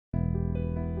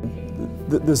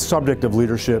The subject of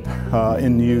leadership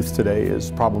in youth today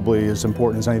is probably as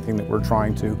important as anything that we're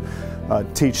trying to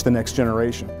teach the next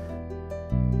generation.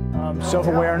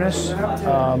 Self-awareness,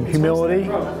 humility,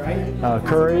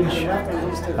 courage,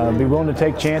 be willing to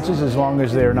take chances as long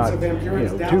as they're not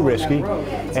too risky,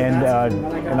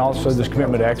 and also this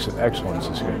commitment to excellence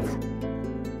is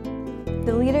good.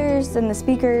 The leaders and the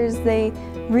speakers, they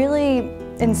really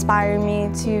inspire me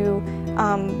to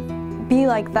be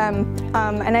like them,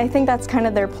 and I think that's kind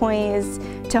of their point, is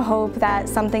to hope that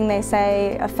something they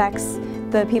say affects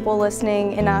the people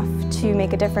listening enough to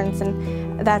make a difference,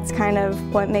 and that's kind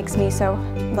of what makes me so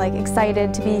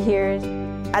excited to be here.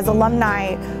 As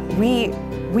alumni,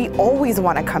 we always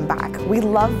want to come back. We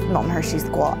love Milton Hershey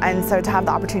School, and so to have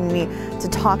the opportunity to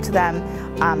talk to them,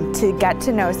 to get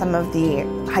to know some of the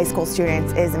high school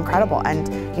students is incredible. And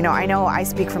I know I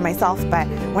speak for myself, but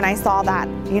when I saw that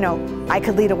I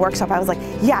could lead a workshop, I was like,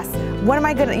 yes. What am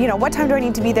I gonna? What time do I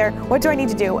need to be there? What do I need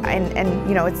to do? And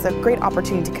it's a great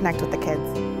opportunity to connect with the kids.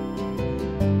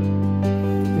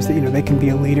 Is that they can be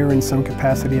a leader in some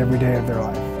capacity every day of their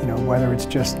life. Whether it's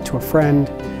just to a friend,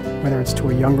 whether it's to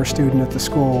a younger student at the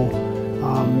school,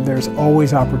 there's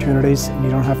always opportunities, and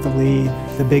you don't have to lead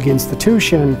the big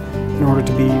institution in order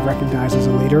to be recognized as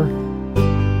a leader.